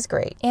wonderful. He's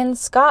great. In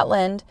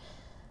Scotland,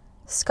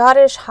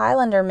 Scottish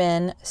Highlander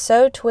men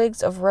sew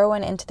twigs of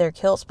rowan into their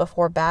kilts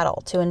before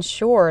battle to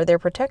ensure their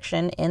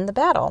protection in the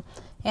battle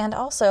and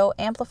also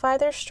amplify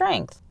their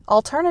strength.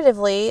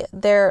 Alternatively,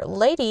 their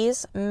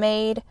ladies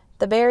made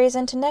the berries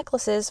into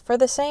necklaces for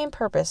the same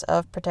purpose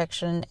of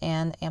protection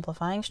and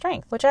amplifying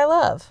strength, which I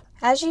love.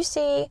 As you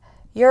see,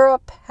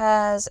 Europe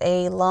has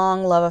a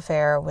long love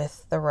affair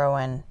with the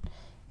rowan,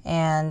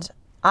 and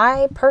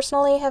I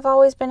personally have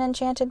always been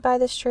enchanted by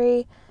this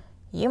tree.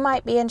 You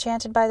might be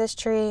enchanted by this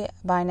tree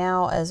by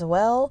now as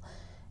well.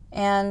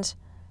 And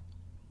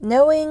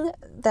knowing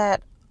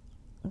that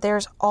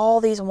there's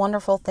all these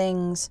wonderful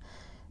things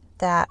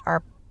that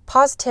are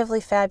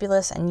positively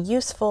fabulous and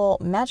useful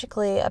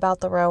magically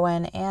about the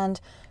rowan and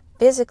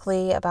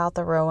physically about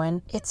the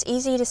rowan, it's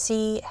easy to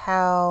see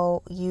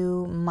how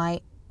you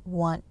might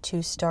want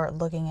to start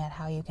looking at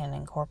how you can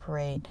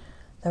incorporate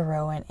the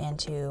rowan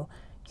into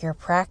your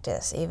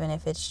practice, even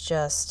if it's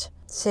just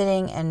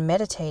sitting and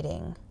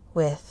meditating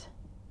with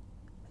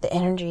the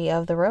energy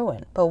of the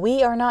rowan. But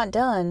we are not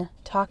done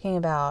talking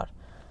about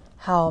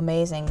how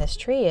amazing this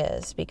tree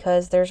is,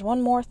 because there's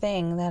one more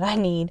thing that I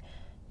need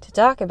to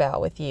talk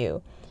about with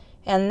you,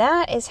 and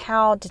that is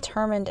how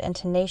determined and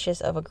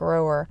tenacious of a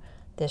grower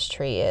this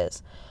tree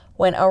is.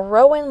 When a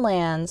rowan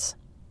lands,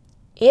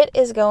 when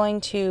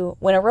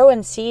a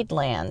rowan seed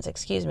lands,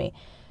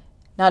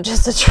 not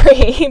just a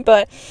tree,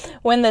 but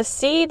when the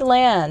seed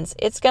lands,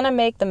 it's going to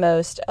make the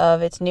most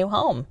of its new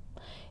home.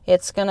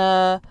 It's going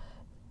to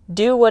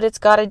do what it's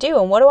got to do.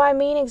 And what do I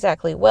mean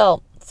exactly?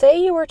 Well,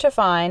 say you were to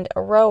find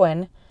a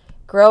rowan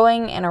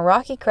growing in a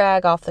rocky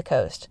crag off the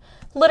coast,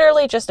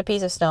 literally just a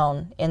piece of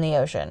stone in the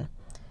ocean.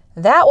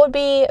 That would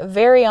be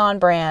very on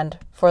brand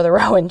for the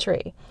rowan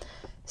tree.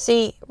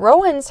 See,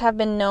 rowans have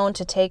been known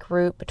to take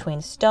root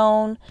between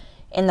stone,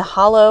 in the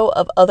hollow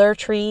of other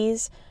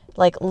trees,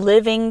 like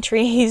living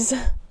trees,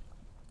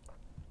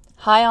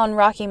 high on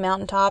rocky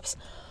mountaintops,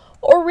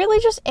 or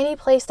really just any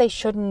place they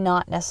should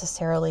not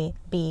necessarily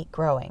be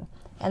growing.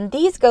 And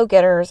these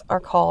go-getters are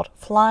called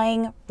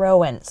flying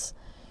rowans,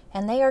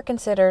 and they are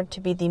considered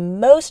to be the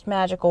most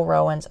magical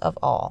rowans of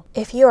all.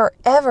 If you are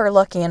ever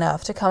lucky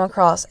enough to come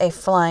across a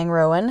flying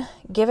rowan,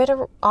 give it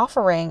an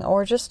offering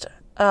or just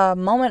a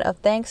moment of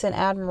thanks and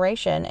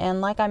admiration. And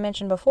like I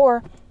mentioned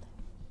before,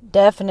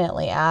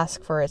 definitely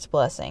ask for its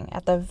blessing.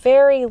 At the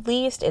very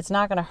least, it's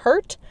not going to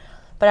hurt,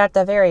 but at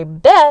the very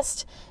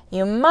best,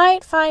 you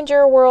might find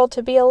your world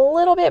to be a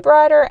little bit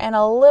brighter and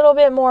a little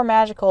bit more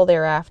magical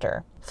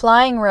thereafter.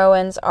 Flying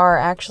rowans are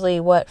actually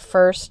what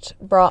first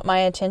brought my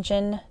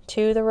attention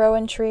to the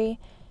rowan tree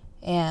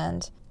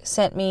and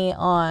sent me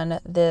on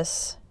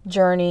this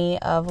journey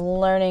of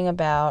learning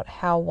about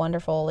how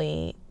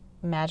wonderfully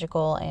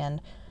magical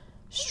and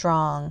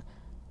strong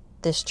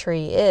this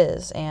tree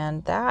is,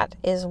 and that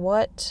is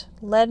what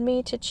led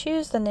me to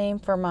choose the name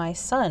for my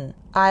son.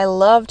 I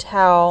loved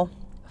how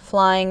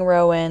flying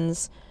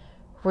rowans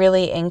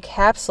really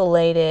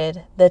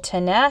encapsulated the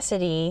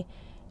tenacity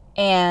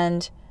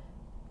and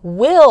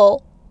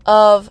will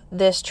of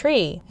this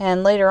tree.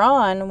 And later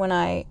on, when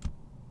I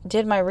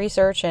did my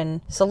research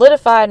and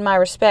solidified my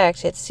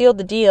respect. It sealed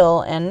the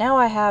deal, and now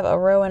I have a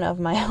Rowan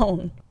of my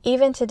own.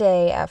 Even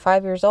today, at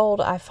 5 years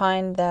old, I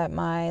find that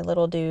my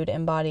little dude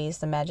embodies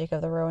the magic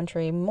of the Rowan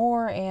tree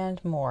more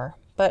and more.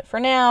 But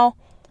for now,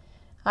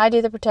 I do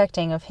the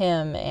protecting of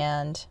him,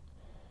 and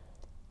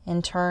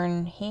in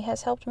turn, he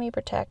has helped me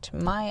protect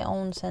my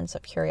own sense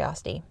of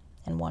curiosity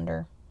and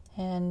wonder,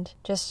 and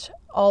just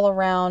all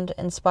around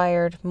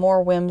inspired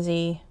more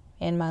whimsy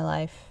in my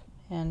life.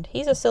 And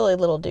he's a silly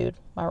little dude,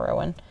 my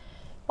Rowan.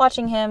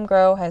 Watching him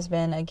grow has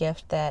been a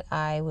gift that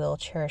I will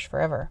cherish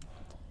forever.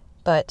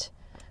 But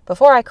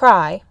before I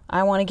cry,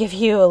 I want to give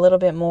you a little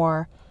bit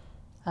more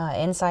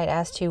insight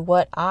as to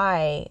what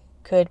I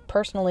could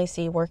personally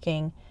see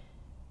working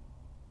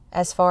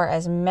as far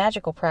as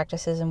magical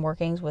practices and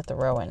workings with the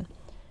Rowan.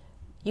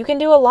 You can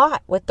do a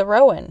lot with the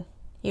Rowan.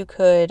 You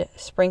could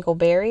sprinkle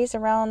berries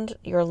around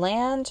your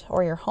land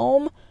or your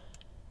home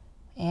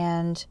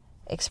and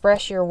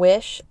express your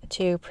wish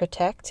to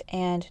protect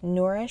and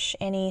nourish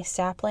any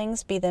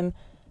saplings, be them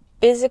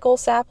physical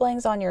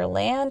saplings on your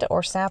land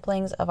or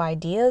saplings of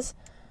ideas,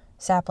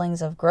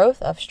 saplings of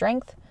growth, of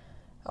strength,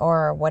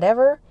 or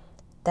whatever,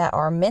 that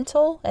are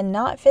mental and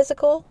not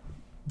physical,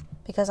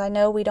 because I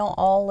know we don't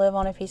all live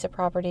on a piece of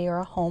property or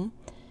a home.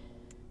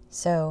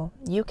 So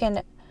you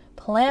can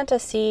plant a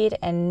seed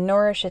and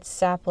nourish its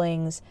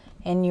saplings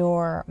in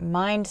your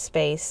mind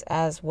space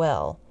as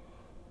well.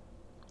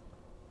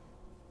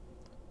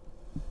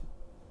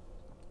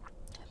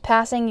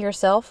 Passing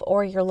yourself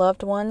or your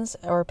loved ones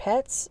or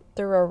pets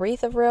through a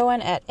wreath of Rowan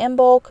at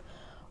Imbolc,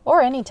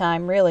 or any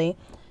time really,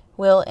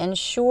 will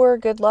ensure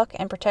good luck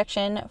and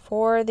protection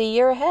for the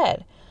year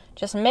ahead.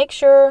 Just make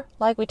sure,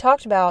 like we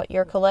talked about,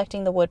 you're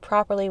collecting the wood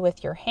properly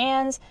with your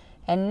hands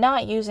and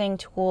not using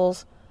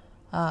tools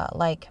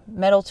like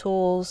metal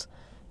tools,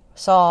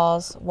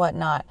 saws,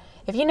 whatnot.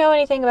 If you know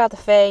anything about the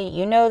Fae,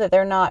 you know that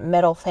they're not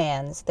metal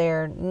fans.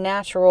 They're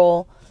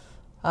natural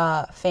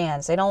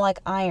fans. They don't like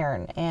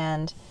iron,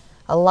 and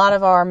a lot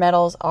of our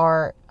metals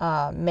are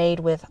made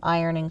with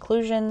iron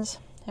inclusions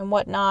and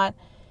whatnot,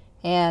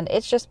 and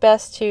it's just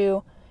best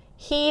to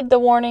heed the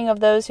warning of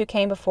those who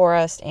came before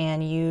us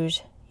and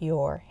use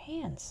your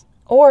hands.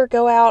 Or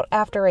go out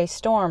after a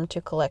storm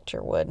to collect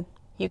your wood.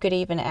 You could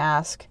even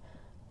ask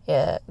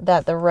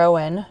that the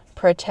Rowan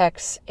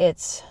protects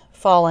its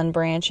fallen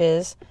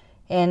branches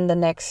in the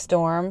next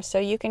storm so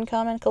you can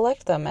come and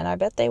collect them, and I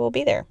bet they will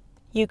be there.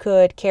 You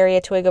could carry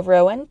a twig of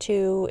Rowan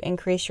to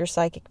increase your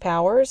psychic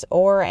powers,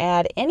 or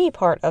add any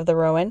part of the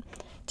Rowan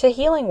to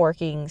healing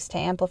workings to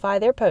amplify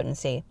their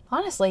potency.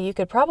 Honestly, you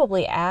could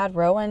probably add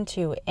Rowan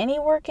to any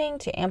working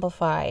to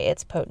amplify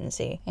its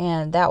potency,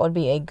 and that would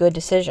be a good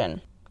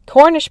decision.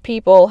 Cornish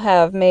people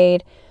have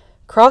made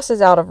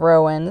crosses out of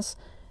Rowans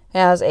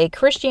as a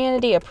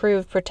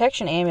Christianity-approved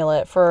protection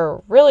amulet for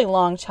a really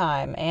long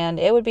time, and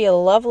it would be a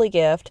lovely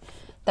gift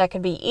that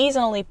could be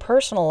easily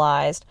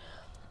personalized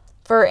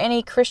for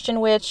any Christian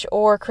witch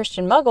or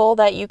Christian muggle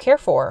that you care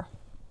for.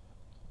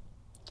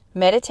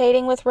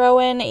 Meditating with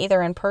Rowan,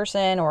 either in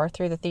person or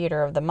through the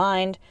theater of the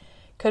mind,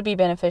 could be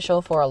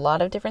beneficial for a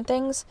lot of different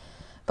things.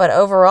 But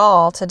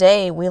overall,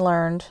 today we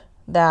learned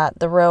that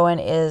the Rowan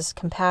is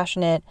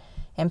compassionate,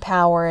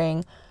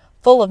 empowering,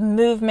 full of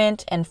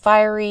movement and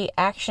fiery,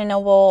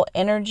 actionable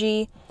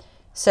energy.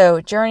 So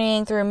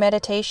journeying through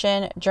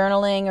meditation,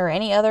 journaling, or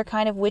any other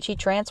kind of witchy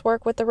trance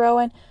work with the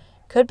Rowan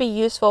could be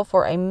useful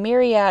for a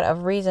myriad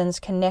of reasons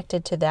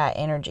connected to that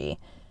energy.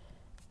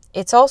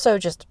 It's also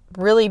just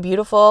really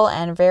beautiful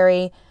and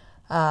very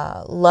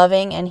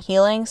loving and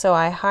healing, so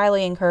I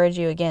highly encourage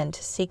you again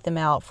to seek them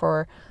out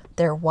for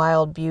their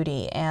wild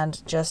beauty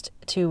and just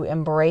to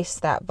embrace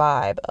that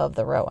vibe of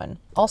the Rowan.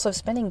 Also,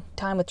 spending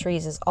time with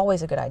trees is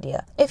always a good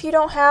idea. If you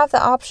don't have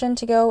the option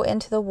to go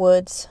into the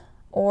woods,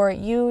 or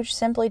you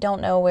simply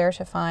don't know where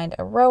to find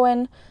a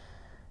Rowan,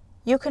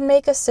 you can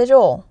make a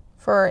sigil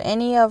for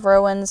any of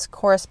Rowan's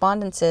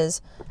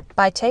correspondences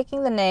by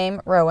taking the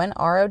name Rowan,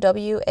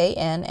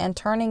 R-O-W-A-N, and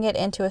turning it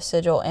into a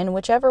sigil in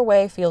whichever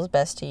way feels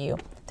best to you.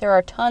 There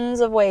are tons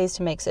of ways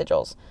to make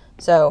sigils.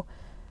 So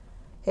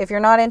if you're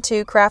not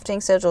into crafting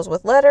sigils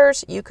with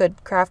letters, you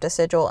could craft a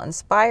sigil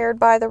inspired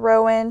by the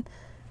Rowan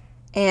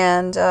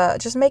and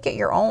just make it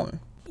your own.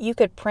 You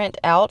could print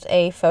out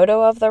a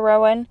photo of the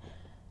Rowan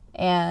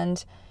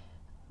and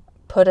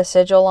put a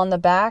sigil on the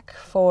back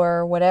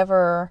for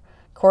whatever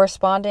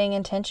corresponding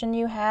intention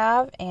you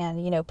have,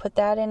 and put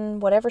that in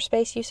whatever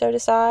space you so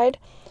decide.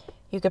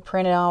 You could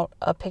print out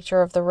a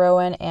picture of the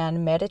Rowan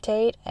and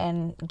meditate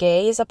and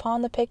gaze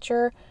upon the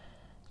picture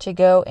to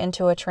go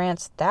into a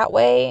trance that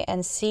way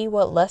and see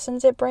what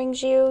lessons it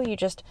brings you.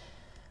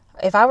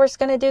 If I was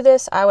going to do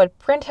this, I would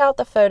print out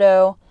the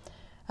photo,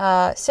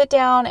 sit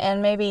down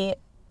and maybe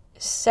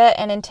set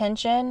an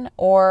intention,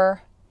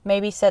 or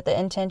maybe set the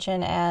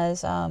intention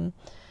as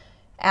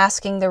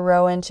asking the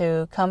Rowan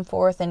to come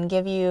forth and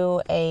give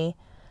you a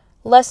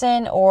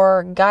lesson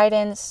or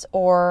guidance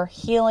or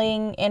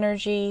healing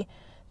energy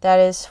that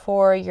is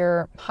for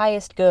your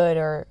highest good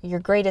or your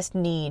greatest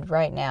need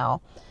right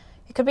now.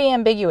 It could be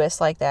ambiguous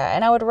like that,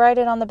 and I would write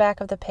it on the back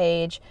of the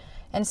page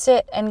and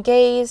sit and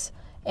gaze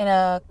in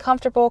a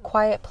comfortable,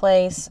 quiet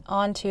place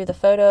onto the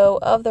photo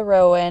of the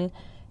Rowan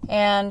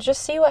and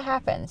just see what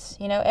happens.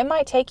 It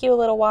might take you a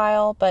little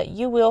while, but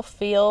you will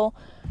feel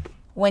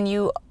when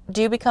you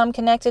do become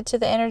connected to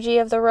the energy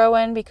of the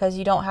Rowan, because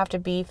you don't have to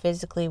be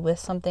physically with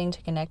something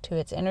to connect to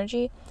its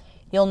energy.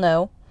 You'll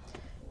know.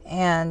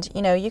 And,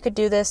 you could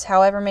do this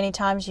however many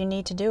times you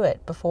need to do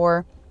it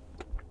before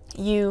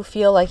you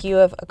feel like you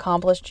have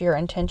accomplished your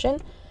intention.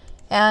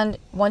 And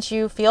once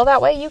you feel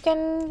that way, you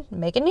can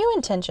make a new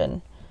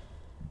intention.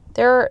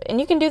 And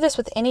you can do this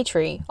with any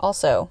tree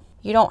also.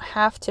 You don't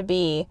have to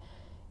be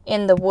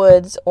in the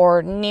woods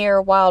or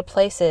near wild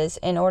places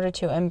in order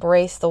to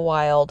embrace the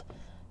wild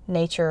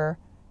nature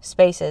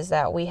spaces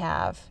that we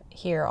have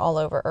here all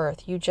over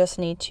Earth. You just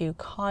need to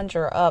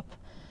conjure up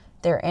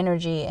their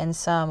energy in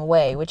some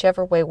way,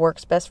 whichever way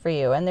works best for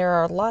you. And there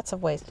are lots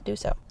of ways to do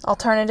so.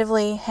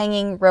 Alternatively,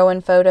 hanging Rowan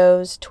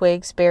photos,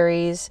 twigs,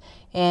 berries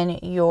in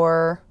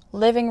your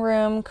living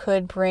room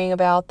could bring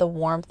about the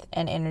warmth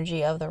and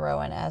energy of the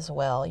Rowan as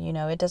well.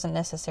 It doesn't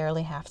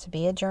necessarily have to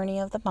be a journey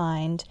of the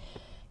mind.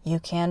 You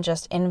can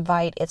just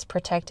invite its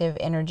protective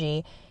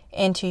energy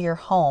into your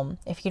home.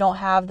 If you don't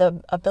have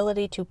the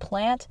ability to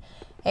plant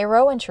a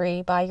Rowan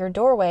tree by your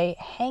doorway,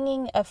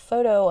 hanging a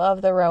photo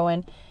of the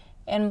Rowan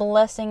and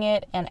blessing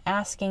it and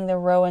asking the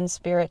Rowan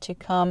spirit to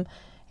come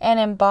and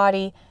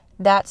embody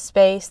that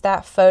space,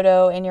 that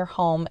photo in your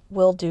home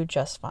will do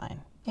just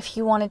fine. If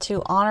you wanted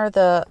to honor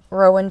the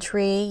Rowan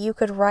tree, you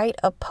could write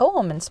a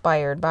poem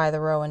inspired by the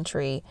Rowan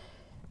tree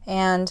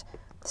and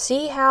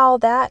see how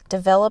that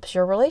develops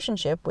your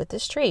relationship with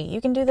this tree.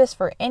 You can do this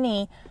for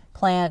any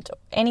plant,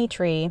 any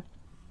tree.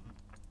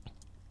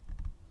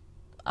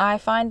 I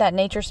find that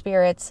nature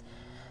spirits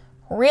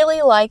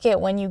really like it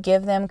when you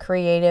give them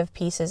creative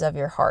pieces of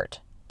your heart.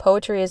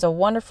 Poetry is a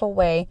wonderful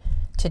way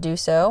to do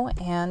so,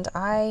 and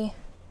I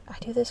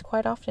do this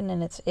quite often,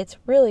 and it's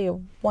really a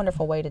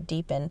wonderful way to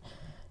deepen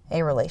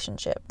a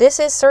relationship. This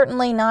is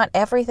certainly not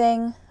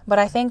everything, but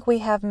I think we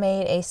have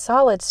made a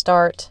solid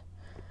start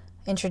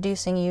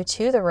introducing you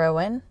to the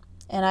Rowan,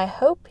 and I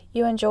hope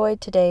you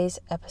enjoyed today's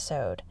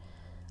episode.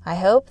 I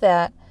hope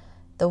that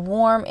the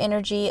warm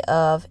energy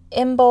of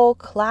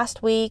Imbolc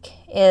last week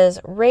is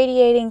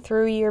radiating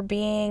through your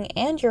being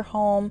and your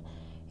home,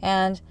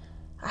 and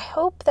I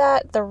hope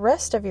that the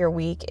rest of your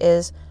week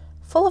is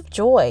full of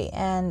joy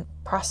and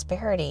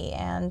prosperity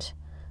and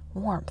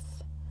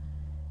warmth.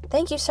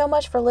 Thank you so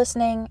much for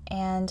listening,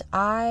 and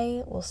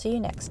I will see you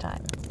next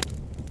time.